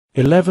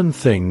11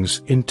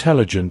 things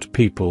intelligent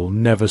people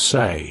never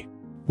say.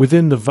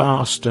 Within the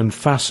vast and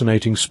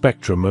fascinating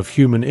spectrum of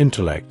human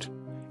intellect,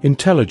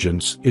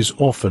 intelligence is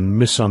often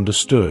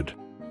misunderstood.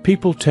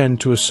 People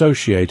tend to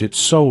associate it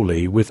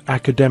solely with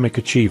academic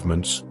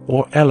achievements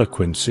or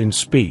eloquence in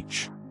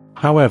speech.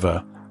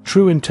 However,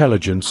 true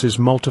intelligence is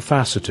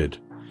multifaceted,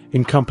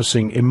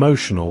 encompassing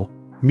emotional,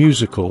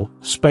 musical,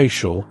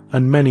 spatial,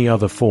 and many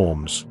other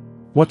forms.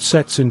 What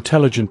sets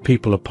intelligent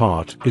people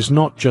apart is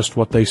not just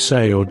what they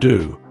say or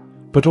do,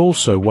 but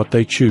also what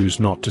they choose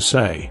not to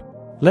say.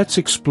 Let's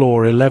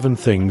explore 11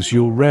 things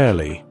you'll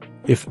rarely,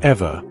 if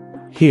ever,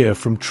 hear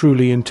from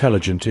truly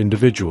intelligent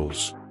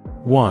individuals.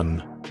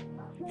 1.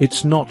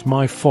 It's not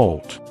my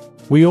fault.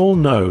 We all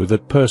know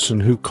that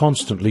person who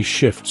constantly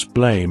shifts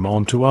blame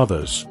onto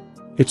others.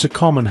 It's a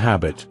common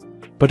habit,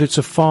 but it's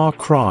a far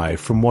cry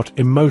from what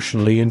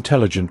emotionally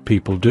intelligent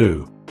people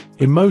do.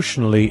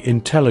 Emotionally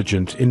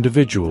intelligent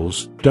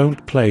individuals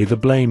don't play the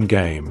blame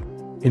game.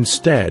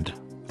 Instead,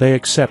 they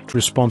accept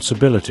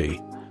responsibility,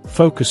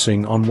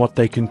 focusing on what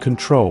they can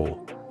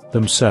control,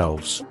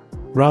 themselves.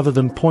 Rather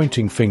than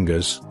pointing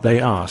fingers, they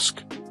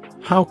ask,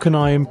 "How can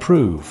I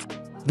improve?"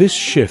 This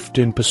shift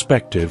in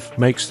perspective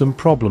makes them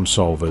problem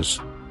solvers,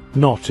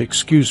 not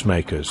excuse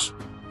makers.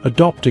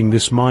 Adopting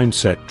this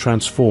mindset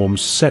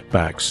transforms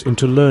setbacks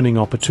into learning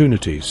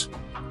opportunities,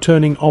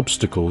 turning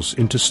obstacles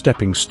into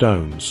stepping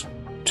stones.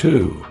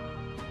 2.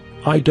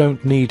 I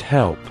don't need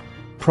help.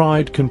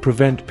 Pride can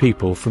prevent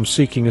people from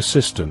seeking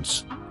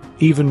assistance,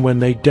 even when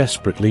they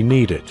desperately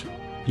need it.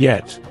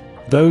 Yet,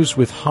 those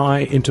with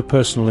high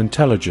interpersonal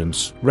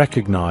intelligence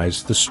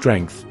recognize the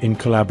strength in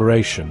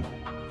collaboration.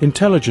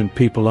 Intelligent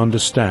people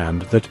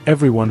understand that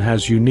everyone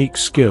has unique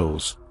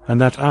skills and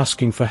that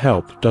asking for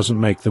help doesn't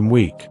make them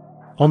weak.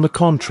 On the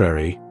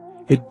contrary,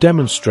 it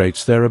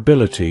demonstrates their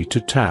ability to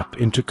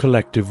tap into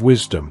collective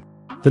wisdom.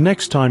 The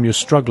next time you're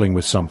struggling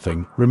with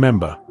something,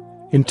 remember,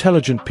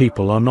 intelligent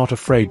people are not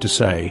afraid to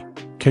say,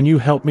 "Can you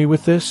help me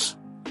with this?"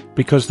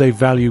 because they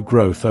value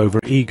growth over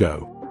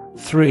ego.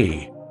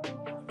 3.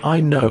 I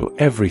know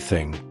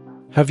everything.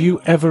 Have you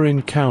ever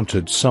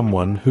encountered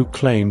someone who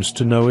claims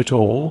to know it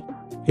all?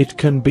 It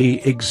can be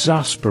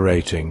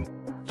exasperating.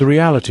 The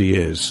reality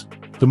is,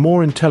 the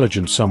more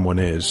intelligent someone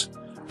is,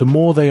 the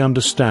more they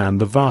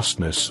understand the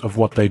vastness of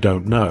what they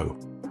don't know.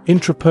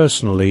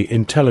 Intrapersonally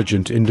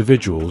intelligent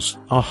individuals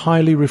are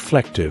highly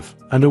reflective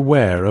and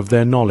aware of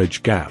their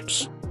knowledge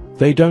gaps.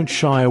 They don't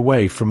shy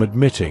away from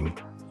admitting,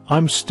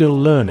 "I'm still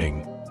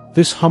learning."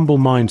 This humble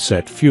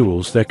mindset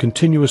fuels their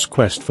continuous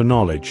quest for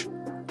knowledge,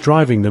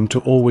 driving them to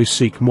always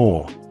seek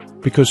more,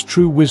 because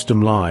true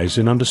wisdom lies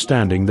in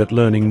understanding that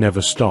learning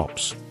never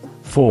stops.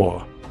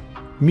 4.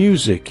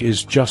 Music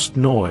is just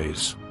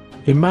noise.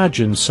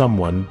 Imagine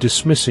someone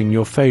dismissing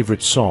your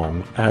favorite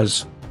song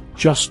as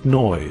just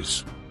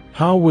noise.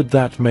 How would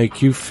that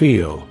make you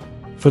feel?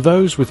 For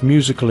those with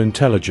musical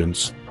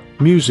intelligence,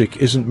 music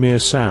isn't mere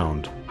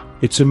sound.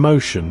 It's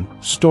emotion,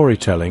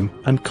 storytelling,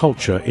 and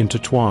culture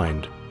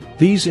intertwined.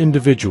 These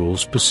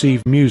individuals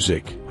perceive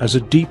music as a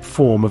deep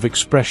form of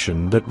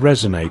expression that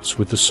resonates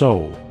with the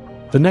soul.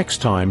 The next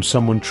time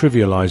someone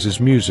trivializes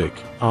music,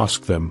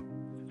 ask them,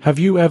 "Have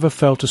you ever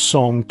felt a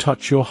song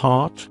touch your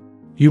heart?"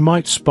 You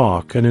might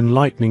spark an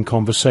enlightening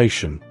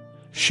conversation,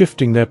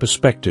 shifting their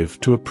perspective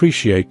to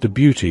appreciate the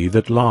beauty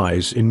that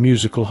lies in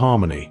musical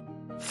harmony.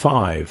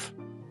 5.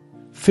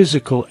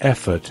 Physical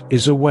effort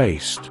is a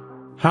waste.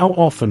 How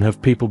often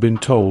have people been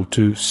told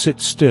to sit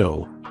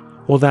still,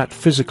 or that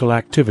physical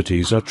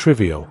activities are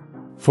trivial?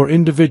 For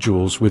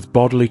individuals with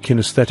bodily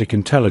kinesthetic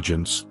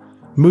intelligence,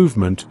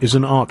 movement is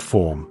an art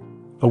form,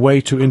 a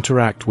way to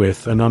interact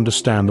with and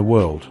understand the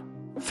world.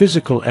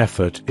 Physical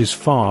effort is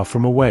far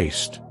from a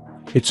waste.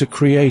 It's a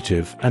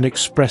creative and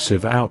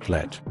expressive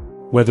outlet.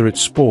 Whether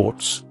it's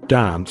sports,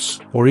 dance,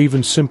 or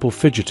even simple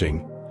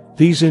fidgeting,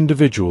 these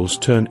individuals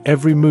turn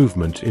every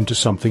movement into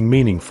something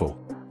meaningful.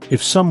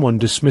 If someone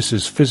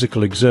dismisses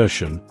physical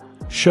exertion,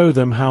 show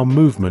them how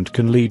movement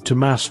can lead to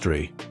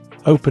mastery,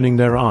 opening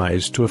their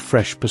eyes to a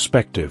fresh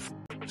perspective.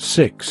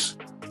 6.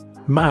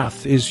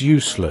 Math is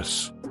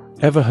useless.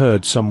 Ever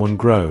heard someone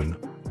groan,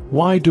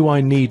 "Why do I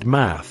need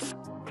math?"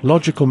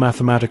 Logical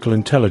mathematical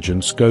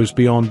intelligence goes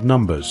beyond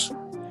numbers.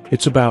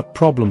 It's about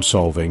problem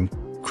solving,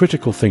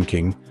 critical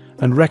thinking,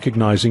 and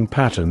recognizing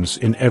patterns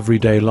in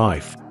everyday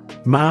life.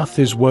 Math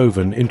is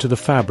woven into the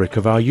fabric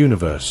of our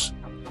universe,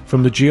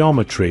 from the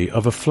geometry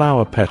of a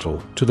flower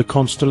petal to the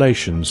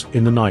constellations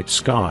in the night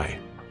sky.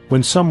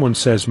 When someone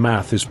says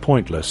math is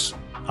pointless,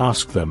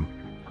 ask them,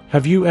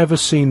 "Have you ever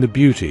seen the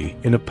beauty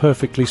in a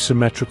perfectly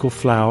symmetrical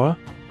flower?"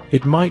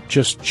 It might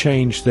just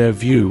change their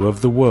view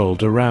of the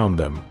world around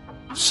them.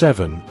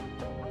 7.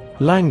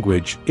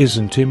 Language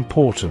isn't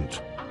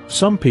important.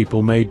 Some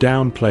people may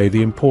downplay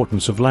the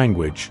importance of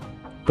language,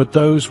 but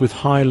those with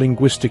high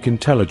linguistic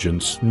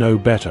intelligence know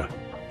better.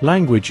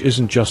 Language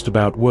isn't just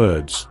about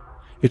words.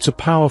 It's a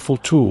powerful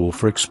tool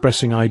for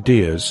expressing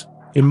ideas,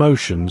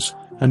 emotions,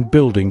 and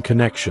building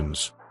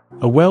connections.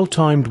 A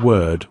well-timed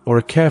word or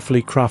a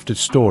carefully crafted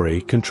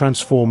story can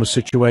transform a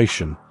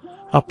situation,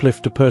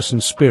 uplift a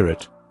person's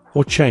spirit,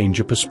 or change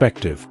a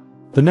perspective.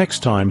 The next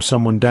time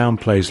someone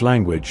downplays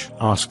language,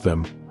 ask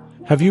them,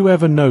 have you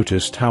ever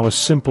noticed how a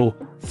simple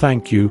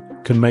thank you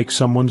can make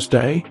someone's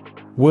day?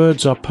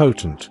 Words are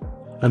potent,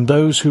 and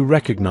those who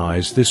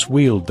recognize this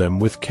wield them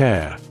with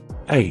care.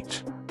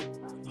 8.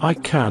 I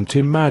can't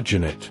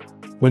imagine it.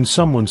 When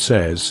someone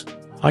says,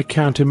 I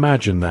can't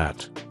imagine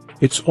that,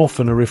 it's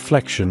often a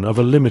reflection of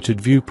a limited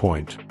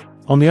viewpoint.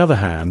 On the other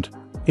hand,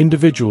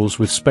 individuals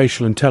with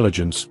spatial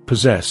intelligence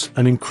possess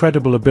an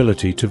incredible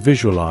ability to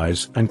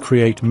visualize and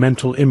create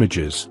mental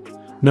images,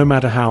 no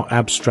matter how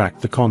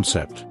abstract the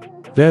concept.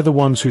 They're the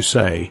ones who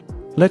say,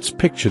 let's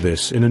picture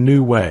this in a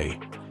new way,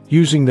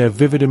 using their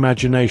vivid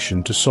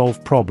imagination to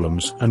solve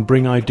problems and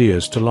bring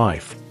ideas to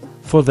life.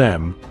 For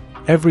them,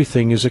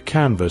 everything is a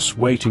canvas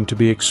waiting to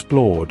be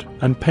explored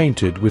and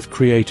painted with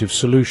creative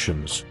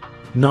solutions.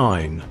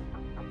 9.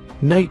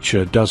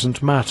 Nature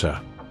doesn't matter.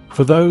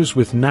 For those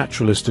with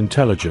naturalist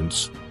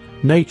intelligence,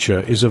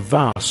 nature is a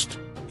vast,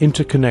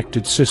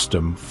 interconnected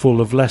system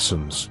full of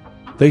lessons.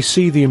 They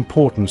see the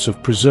importance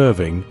of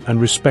preserving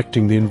and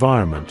respecting the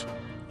environment,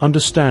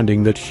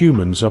 understanding that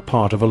humans are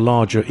part of a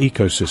larger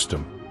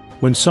ecosystem.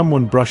 When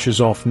someone brushes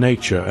off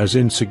nature as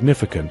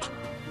insignificant,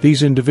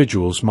 these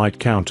individuals might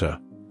counter,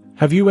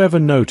 have you ever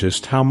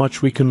noticed how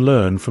much we can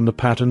learn from the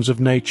patterns of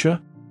nature?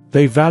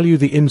 They value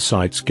the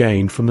insights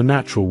gained from the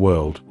natural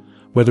world,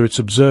 whether it's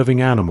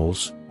observing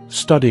animals,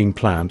 studying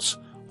plants,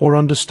 or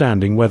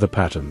understanding weather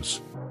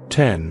patterns.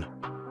 10.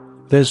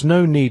 There's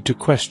no need to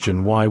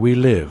question why we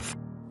live.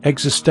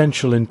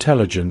 Existential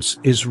intelligence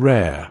is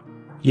rare,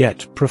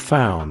 yet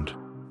profound.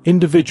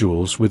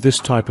 Individuals with this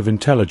type of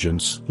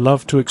intelligence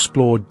love to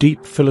explore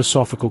deep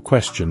philosophical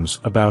questions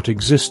about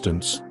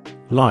existence,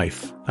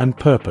 life, and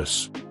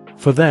purpose.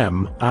 For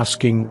them,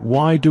 asking,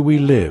 why do we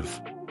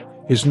live,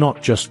 is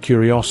not just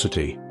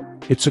curiosity,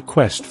 it's a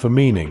quest for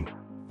meaning.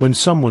 When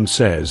someone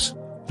says,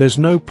 there's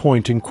no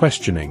point in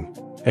questioning,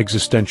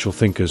 existential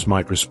thinkers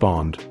might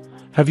respond,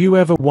 have you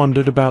ever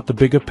wondered about the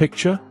bigger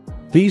picture?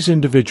 These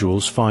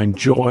individuals find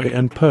joy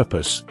and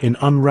purpose in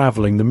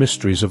unraveling the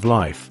mysteries of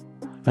life,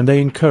 and they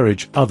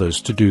encourage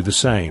others to do the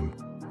same.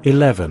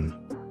 11.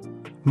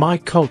 My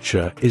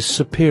culture is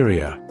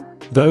superior.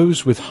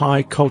 Those with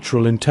high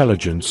cultural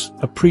intelligence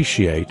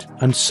appreciate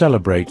and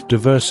celebrate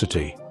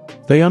diversity.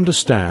 They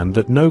understand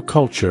that no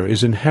culture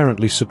is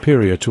inherently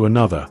superior to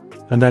another,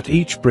 and that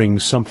each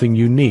brings something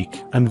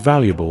unique and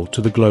valuable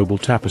to the global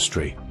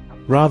tapestry.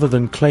 Rather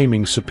than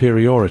claiming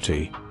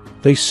superiority,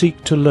 they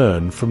seek to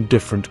learn from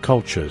different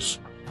cultures.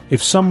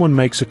 If someone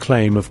makes a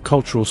claim of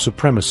cultural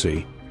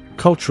supremacy,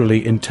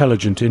 culturally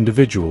intelligent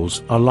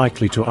individuals are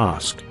likely to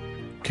ask,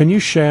 can you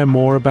share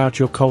more about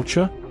your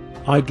culture?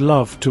 I'd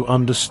love to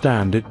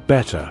understand it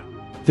better.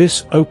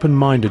 This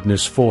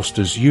open-mindedness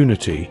fosters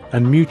unity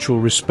and mutual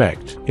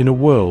respect in a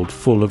world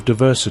full of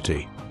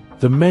diversity.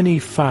 The many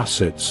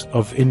facets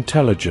of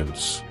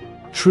intelligence.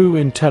 True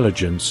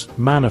intelligence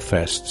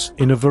manifests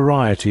in a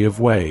variety of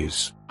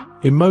ways.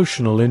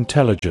 Emotional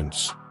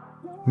intelligence.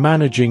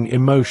 Managing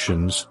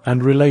emotions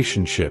and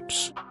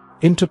relationships.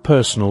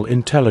 Interpersonal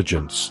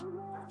intelligence.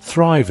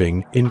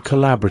 Thriving in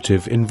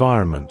collaborative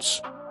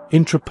environments.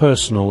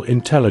 Intrapersonal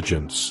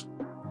intelligence.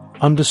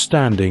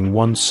 Understanding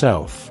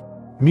oneself.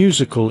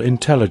 Musical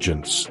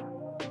intelligence.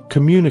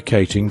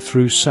 Communicating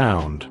through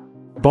sound.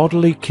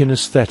 Bodily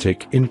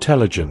kinesthetic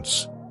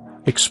intelligence.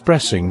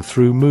 Expressing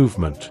through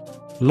movement.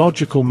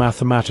 Logical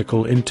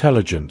mathematical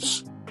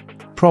intelligence.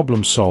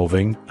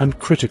 Problem-solving and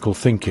critical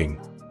thinking.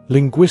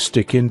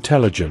 Linguistic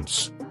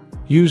intelligence.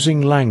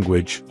 Using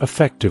language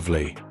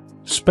effectively.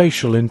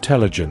 Spatial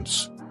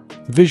intelligence.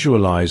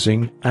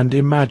 Visualizing and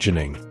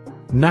imagining.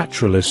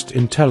 Naturalist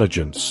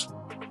intelligence.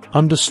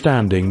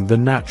 Understanding the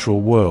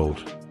natural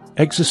world.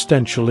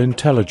 Existential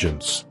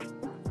intelligence.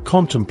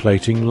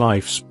 Contemplating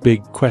life's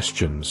big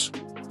questions.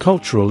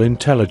 Cultural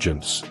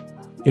intelligence.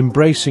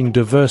 Embracing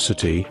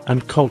diversity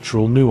and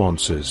cultural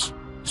nuances.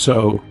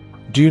 So,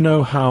 do you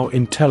know how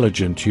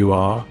intelligent you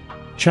are?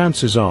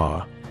 Chances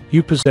are,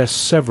 you possess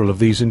several of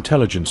these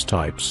intelligence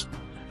types,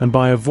 and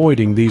by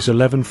avoiding these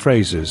 11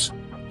 phrases,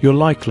 you're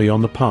likely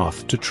on the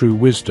path to true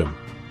wisdom.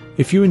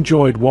 If you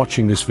enjoyed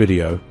watching this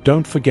video,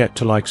 don't forget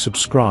to like,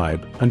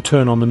 subscribe, and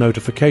turn on the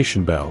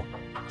notification bell,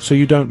 so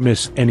you don't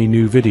miss any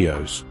new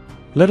videos.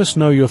 Let us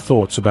know your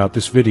thoughts about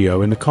this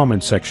video in the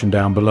comment section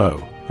down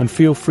below, and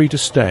feel free to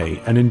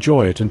stay and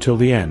enjoy it until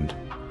the end.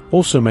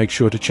 Also make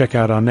sure to check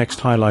out our next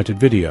highlighted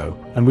video,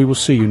 and we will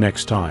see you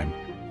next time.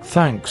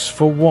 Thanks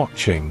for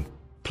watching.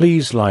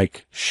 Please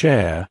like,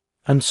 share,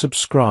 and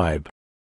subscribe.